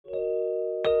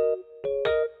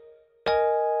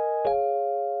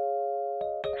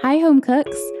Hi, home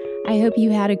cooks. I hope you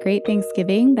had a great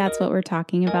Thanksgiving. That's what we're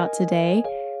talking about today.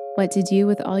 What to do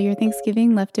with all your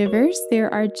Thanksgiving leftovers.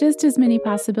 There are just as many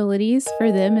possibilities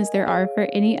for them as there are for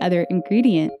any other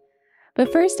ingredient.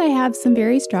 But first, I have some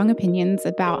very strong opinions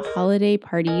about holiday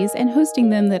parties and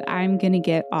hosting them that I'm going to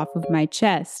get off of my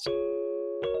chest.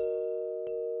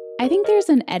 I think there's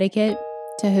an etiquette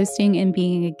to hosting and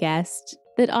being a guest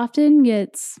that often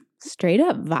gets straight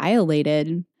up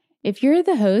violated. If you're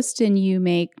the host and you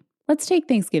make, let's take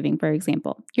Thanksgiving, for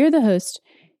example. You're the host,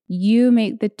 you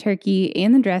make the turkey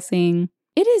and the dressing.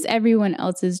 It is everyone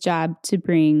else's job to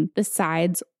bring the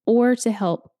sides or to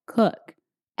help cook.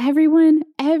 Everyone,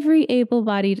 every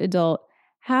able-bodied adult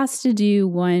has to do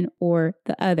one or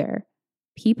the other.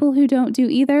 People who don't do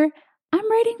either,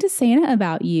 I'm writing to Santa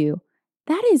about you.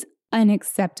 That is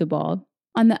unacceptable.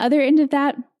 On the other end of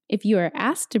that, if you are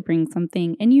asked to bring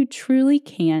something and you truly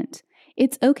can't,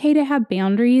 it's okay to have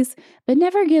boundaries, but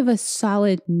never give a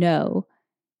solid no.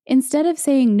 Instead of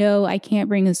saying, no, I can't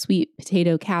bring a sweet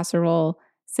potato casserole,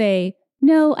 say,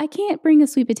 no, I can't bring a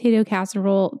sweet potato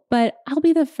casserole, but I'll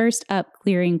be the first up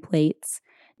clearing plates.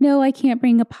 No, I can't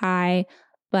bring a pie,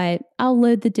 but I'll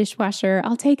load the dishwasher,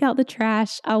 I'll take out the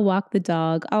trash, I'll walk the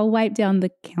dog, I'll wipe down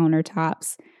the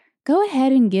countertops. Go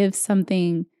ahead and give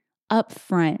something up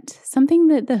front, something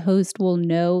that the host will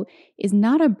know is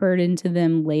not a burden to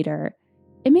them later.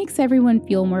 It makes everyone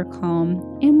feel more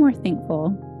calm and more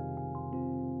thankful.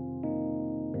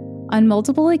 On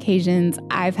multiple occasions,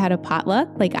 I've had a potluck,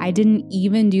 like I didn't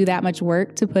even do that much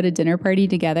work to put a dinner party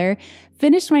together,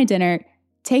 finished my dinner,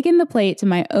 taken the plate to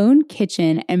my own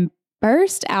kitchen, and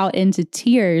burst out into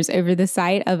tears over the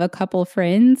sight of a couple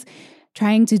friends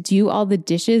trying to do all the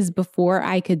dishes before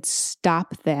I could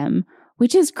stop them,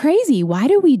 which is crazy. Why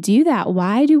do we do that?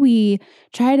 Why do we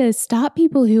try to stop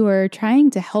people who are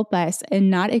trying to help us and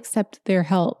not accept their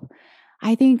help?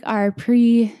 I think our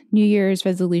pre-New Year's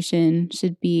resolution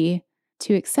should be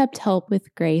to accept help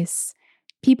with grace.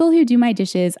 People who do my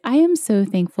dishes, I am so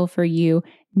thankful for you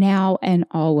now and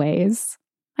always.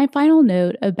 My final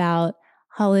note about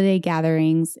holiday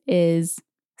gatherings is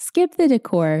skip the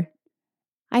decor.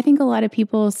 I think a lot of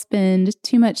people spend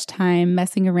too much time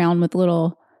messing around with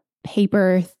little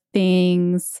paper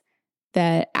things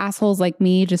that assholes like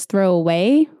me just throw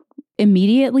away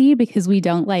immediately because we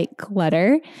don't like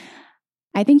clutter.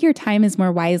 I think your time is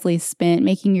more wisely spent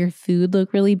making your food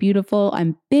look really beautiful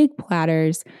on big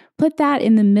platters. Put that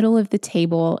in the middle of the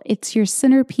table. It's your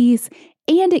centerpiece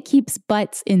and it keeps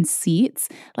butts in seats.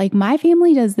 Like my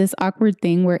family does this awkward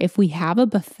thing where if we have a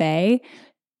buffet,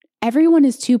 everyone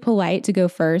is too polite to go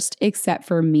first except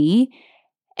for me.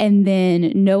 And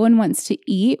then no one wants to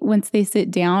eat once they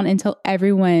sit down until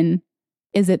everyone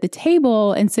is at the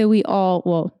table. And so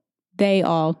they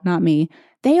all, not me,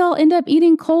 they all end up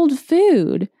eating cold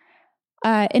food.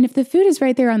 And if the food is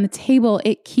right there on the table,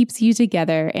 it keeps you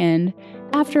together. And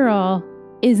after all,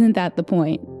 isn't that the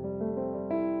point?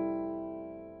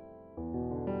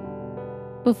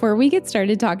 Before we get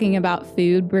started talking about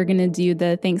food, we're going to do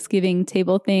the Thanksgiving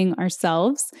table thing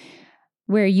ourselves,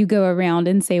 where you go around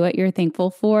and say what you're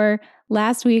thankful for.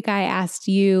 Last week, I asked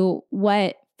you,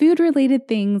 what food-related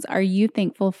things are you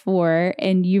thankful for?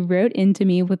 And you wrote into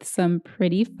me with some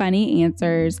pretty funny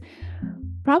answers.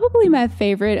 Probably my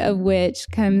favorite of which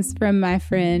comes from my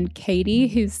friend Katie,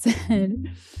 who said,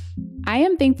 I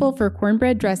am thankful for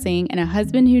cornbread dressing and a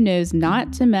husband who knows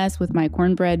not to mess with my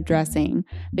cornbread dressing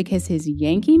because his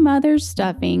Yankee mother's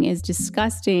stuffing is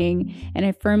disgusting and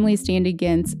I firmly stand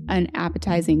against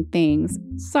unappetizing things.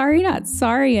 Sorry, not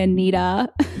sorry, Anita.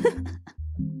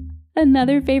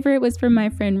 Another favorite was from my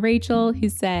friend Rachel, who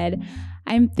said,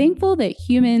 I'm thankful that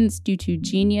humans, due to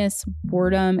genius,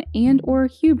 boredom, and or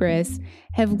hubris,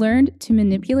 have learned to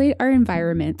manipulate our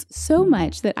environments so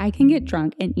much that I can get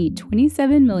drunk and eat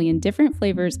 27 million different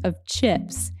flavors of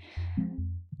chips.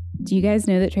 Do you guys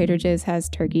know that Trader Joe's has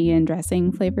turkey and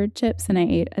dressing flavored chips, and I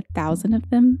ate 1,000 of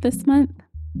them this month?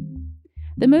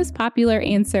 The most popular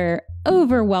answer,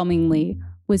 overwhelmingly,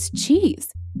 was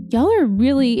cheese. Y'all are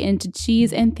really into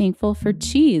cheese and thankful for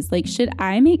cheese. Like, should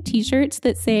I make t-shirts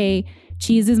that say,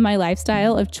 cheese is my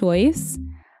lifestyle of choice?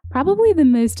 Probably the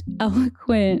most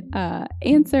eloquent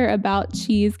answer about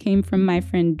cheese came from my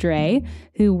friend Dre,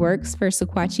 who works for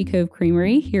Sequatchie Cove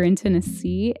Creamery here in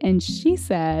Tennessee. And she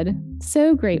said,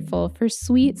 so grateful for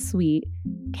sweet, sweet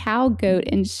cow, goat,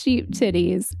 and sheep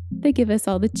titties that give us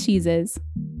all the cheeses.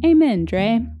 Amen,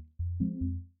 Dre.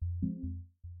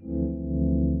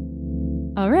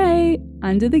 All right,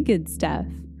 on to the good stuff.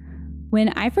 When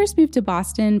I first moved to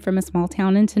Boston from a small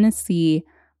town in Tennessee,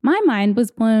 my mind was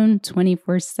blown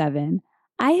 24/7.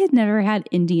 I had never had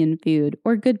Indian food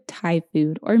or good Thai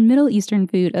food or Middle Eastern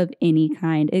food of any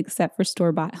kind except for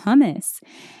store-bought hummus.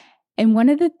 And one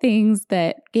of the things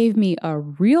that gave me a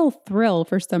real thrill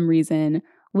for some reason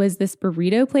was this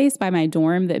burrito place by my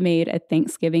dorm that made a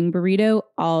Thanksgiving burrito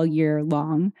all year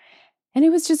long. And it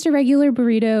was just a regular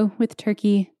burrito with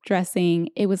turkey dressing.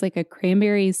 It was like a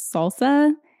cranberry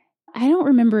salsa. I don't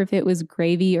remember if it was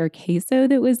gravy or queso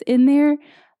that was in there,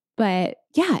 but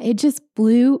yeah, it just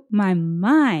blew my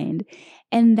mind.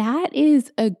 And that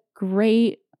is a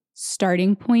great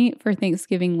starting point for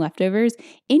Thanksgiving leftovers.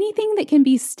 Anything that can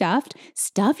be stuffed,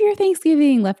 stuff your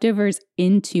Thanksgiving leftovers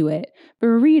into it.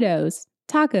 Burritos,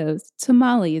 tacos,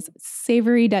 tamales,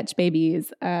 savory Dutch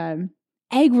babies,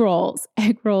 egg rolls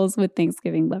with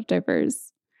Thanksgiving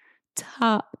leftovers.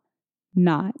 Top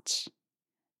notch.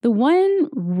 The one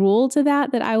rule to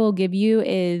that I will give you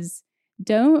is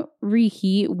don't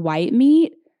reheat white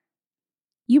meat.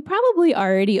 You probably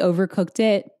already overcooked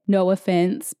it, no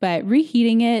offense, but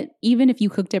reheating it, even if you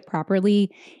cooked it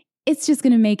properly, it's just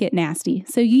going to make it nasty.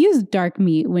 So you use dark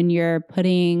meat when you're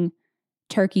putting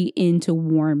turkey into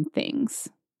warm things.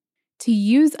 To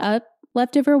use up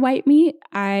leftover white meat,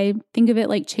 I think of it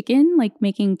like chicken, like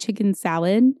making chicken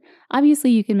salad.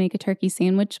 Obviously, you can make a turkey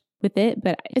sandwich with it,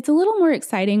 but it's a little more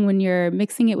exciting when you're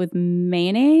mixing it with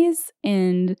mayonnaise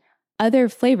and other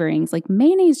flavorings. Like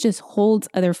mayonnaise just holds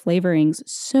other flavorings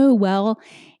so well,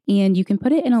 and you can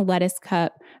put it in a lettuce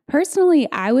cup.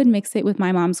 Personally, I would mix it with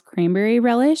my mom's cranberry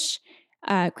relish.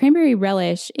 Cranberry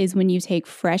relish is when you take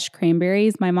fresh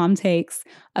cranberries. My mom takes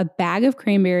a bag of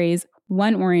cranberries,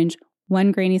 1 orange,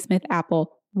 1 Granny Smith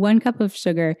apple, 1 cup of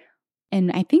sugar, and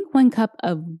I think 1 cup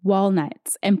of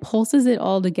walnuts, and pulses it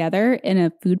all together in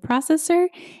a food processor.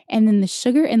 And then the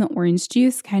sugar and the orange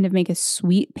juice kind of make a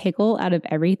sweet pickle out of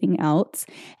everything else.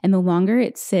 And the longer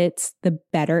it sits, the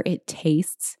better it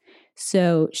tastes.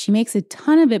 So she makes a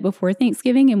ton of it before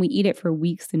Thanksgiving, and we eat it for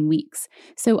weeks and weeks.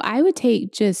 So I would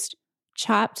take just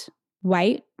chopped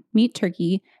white meat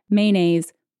turkey,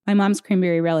 mayonnaise, my mom's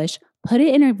cranberry relish, put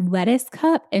it in a lettuce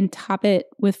cup, and top it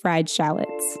with fried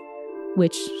shallots,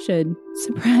 which should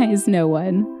surprise no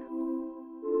one.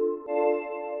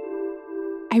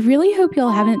 I really hope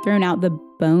y'all haven't thrown out the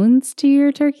bones to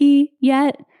your turkey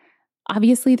yet.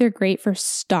 Obviously, they're great for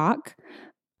stock.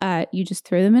 You just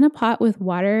throw them in a pot with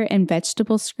water and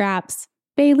vegetable scraps,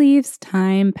 bay leaves,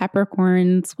 thyme,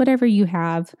 peppercorns, whatever you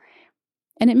have.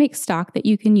 And it makes stock that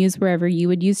you can use wherever you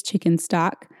would use chicken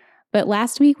stock. But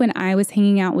last week when I was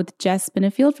hanging out with Jess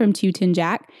Benefield from Two Tin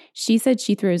Jack, she said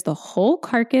she throws the whole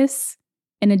carcass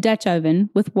in a Dutch oven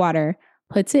with water,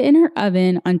 puts it in her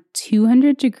oven on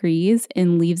 200 degrees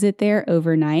and leaves it there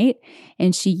overnight.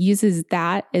 And she uses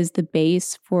that as the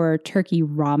base for turkey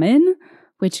ramen,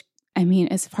 which, I mean,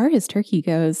 as far as turkey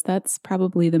goes, that's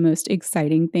probably the most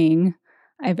exciting thing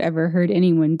I've ever heard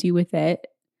anyone do with it.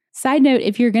 Side note,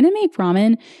 if you're going to make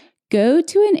ramen, go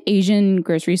to an Asian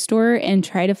grocery store and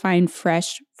try to find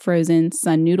fresh frozen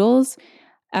sun noodles.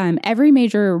 Every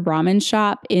major ramen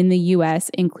shop in the U.S.,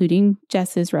 including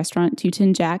Jess's restaurant, Two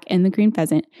Tin Jack and the Green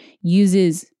Pheasant,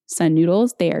 uses sun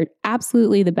noodles. They are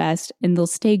absolutely the best, and they'll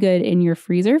stay good in your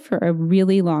freezer for a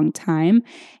really long time.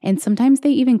 And sometimes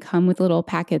they even come with little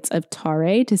packets of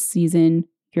tare to season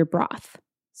your broth.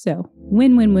 So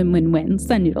win, win, win, win, win.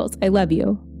 Sun noodles. I love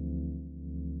you.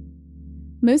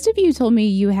 Most of you told me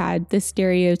you had the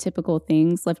stereotypical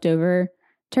things left over.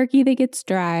 Turkey that gets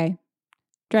dry,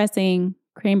 dressing,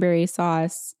 cranberry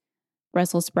sauce,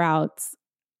 Brussels sprouts.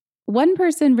 One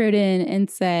person wrote in and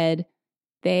said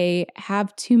they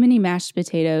have too many mashed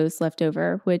potatoes left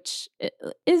over, which,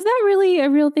 is that really a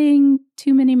real thing?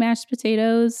 Too many mashed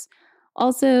potatoes?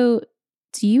 Also,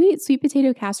 do you eat sweet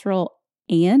potato casserole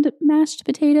and mashed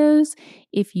potatoes?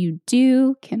 If you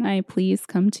do, can I please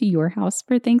come to your house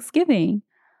for Thanksgiving?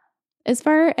 As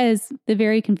far as the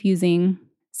very confusing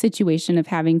situation of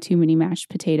having too many mashed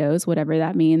potatoes, whatever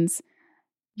that means,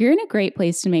 you're in a great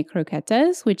place to make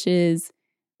croquetas, which is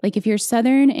like if you're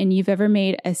Southern and you've ever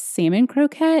made a salmon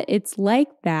croquette, it's like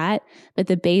that, but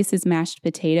the base is mashed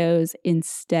potatoes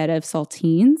instead of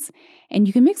saltines. And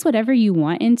you can mix whatever you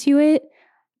want into it.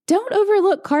 Don't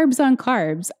overlook carbs on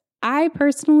carbs. I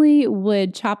personally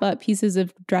would chop up pieces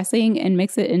of dressing and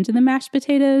mix it into the mashed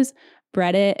potatoes,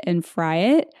 bread it and fry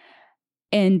it,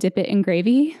 and dip it in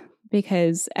gravy,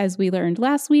 because as we learned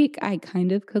last week, I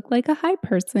kind of cook like a high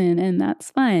person, and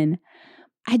that's fun.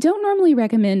 I don't normally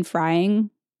recommend frying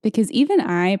because even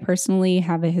I personally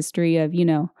have a history of,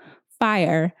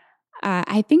 fire.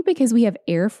 I think because we have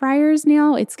air fryers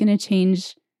now, it's going to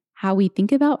change how we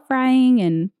think about frying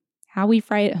and how we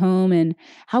fry at home and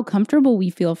how comfortable we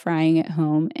feel frying at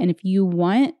home. And if you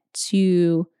want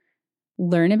to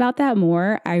learn about that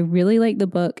more, I really like the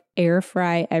book Air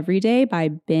Fry Every Day by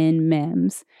Ben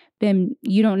Mims. Ben,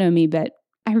 you don't know me, but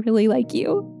I really like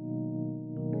you.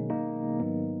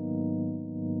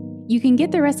 You can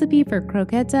get the recipe for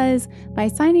croquetas by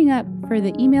signing up for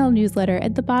the email newsletter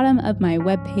at the bottom of my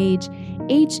webpage,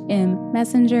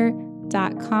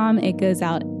 hmmessenger.com. It goes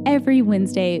out every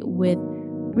Wednesday with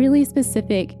really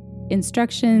specific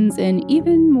instructions and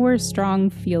even more strong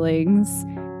feelings,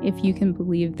 if you can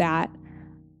believe that.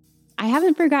 I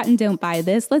haven't forgotten Don't Buy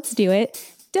This. Let's do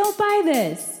it. Don't buy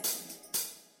this.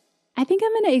 I think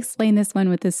I'm going to explain this one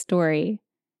with a story.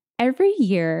 Every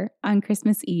year on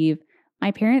Christmas Eve,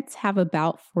 my parents have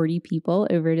about 40 people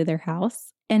over to their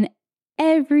house. And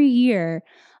every year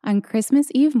on Christmas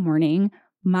Eve morning,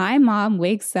 my mom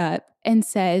wakes up and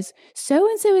says,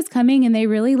 so-and-so is coming and they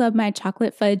really love my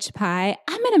chocolate fudge pie.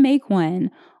 I'm going to make one.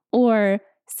 Or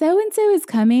so-and-so is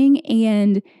coming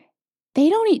and they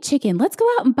don't eat chicken. Let's go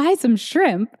out and buy some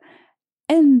shrimp.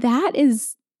 And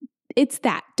it's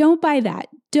that. Don't buy that.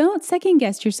 Don't second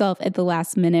guess yourself at the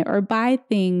last minute or buy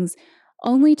things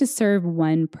only to serve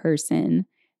one person.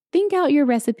 Think out your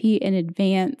recipe in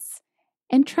advance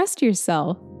and trust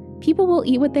yourself. People will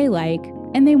eat what they like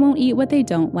and they won't eat what they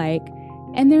don't like.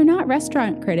 And they're not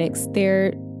restaurant critics.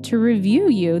 They're to review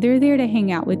you. They're there to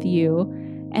hang out with you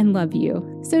and love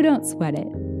you. So don't sweat it.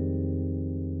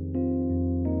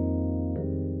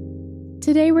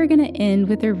 Today we're going to end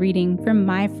with a reading from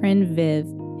my friend Viv,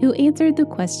 who answered the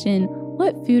question,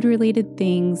 what food-related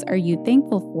things are you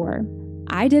thankful for?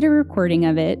 I did a recording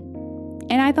of it,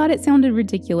 and I thought it sounded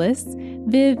ridiculous.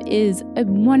 Viv is a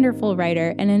wonderful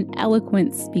writer and an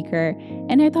eloquent speaker,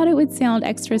 and I thought it would sound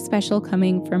extra special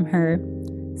coming from her.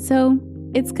 So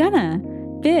it's gonna.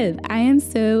 Viv, I am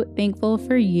so thankful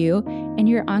for you and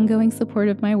your ongoing support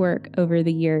of my work over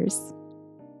the years.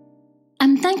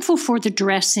 I'm thankful for the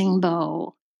dressing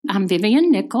bowl. I'm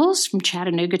Vivian Nichols from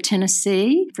Chattanooga,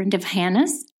 Tennessee, friend of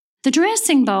Hannah's. The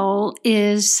dressing bowl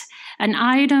is an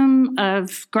item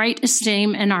of great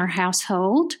esteem in our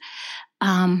household,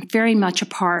 very much a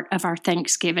part of our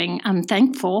Thanksgiving. I'm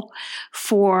thankful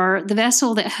for the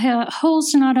vessel that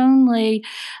holds not only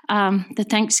the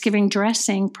Thanksgiving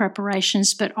dressing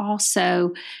preparations, but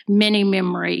also many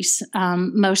memories,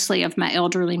 mostly of my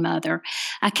elderly mother.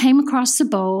 I came across the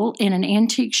bowl in an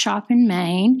antique shop in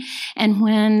Maine, and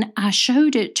when I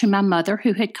showed it to my mother,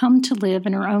 who had come to live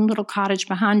in her own little cottage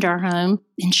behind our home,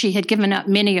 and she had given up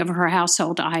many of her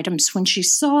household items, when she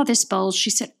saw this bowl,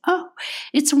 she said, "Oh,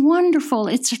 it's wonderful.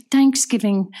 It's a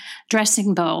Thanksgiving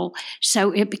dressing bowl."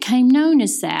 So it became known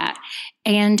as that.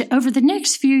 And over the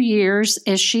next few years,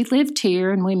 as she lived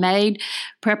here and we made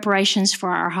preparations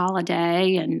for our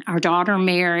holiday, and our daughter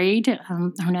married,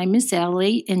 her name is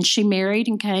Ellie, and she married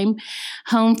and came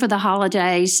home for the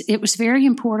holidays, it was very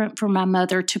important for my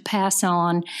mother to pass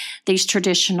on these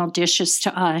traditional dishes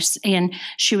to us. And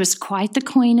she was quite the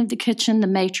queen of the kitchen, the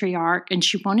matriarch, and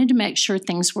she wanted to make sure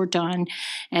things were done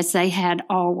as they had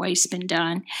always been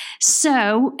done.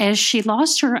 So as she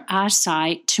lost her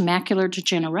eyesight to macular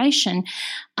degeneration,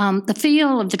 the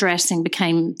feel of the dressing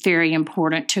became very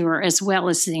important to her, as well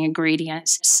as the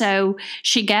ingredients. So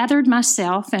she gathered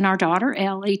myself and our daughter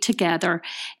Ellie together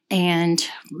and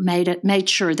made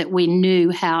sure that we knew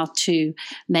how to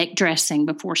make dressing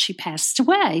before she passed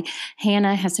away.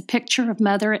 Hannah has a picture of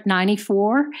Mother at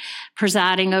 94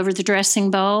 presiding over the dressing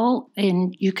bowl,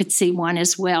 and you could see one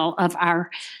as well of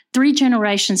our 3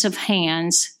 generations of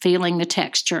hands feeling the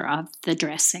texture of the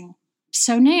dressing.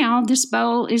 So now this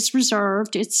bowl is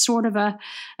reserved. It's sort of a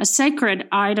sacred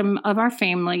item of our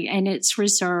family, and it's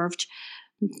reserved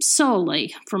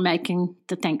solely for making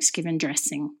the Thanksgiving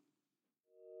dressing.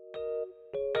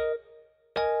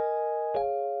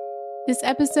 This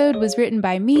episode was written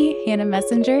by me, Hannah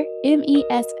Messenger,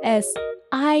 Messinger,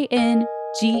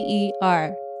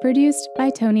 produced by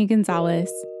Tony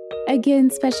Gonzalez. Again,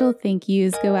 special thank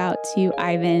yous go out to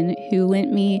Ivan, who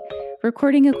lent me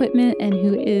recording equipment and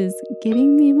who is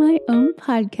giving me my own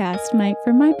podcast mic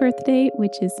for my birthday,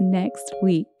 which is next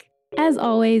week. As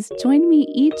always, join me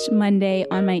each Monday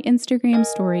on my Instagram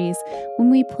stories when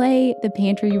we play the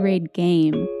Pantry Raid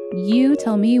game. You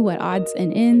tell me what odds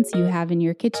and ends you have in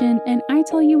your kitchen, and I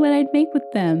tell you what I'd make with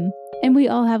them. And we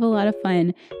all have a lot of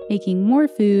fun making more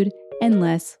food and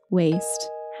less waste.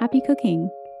 Happy cooking!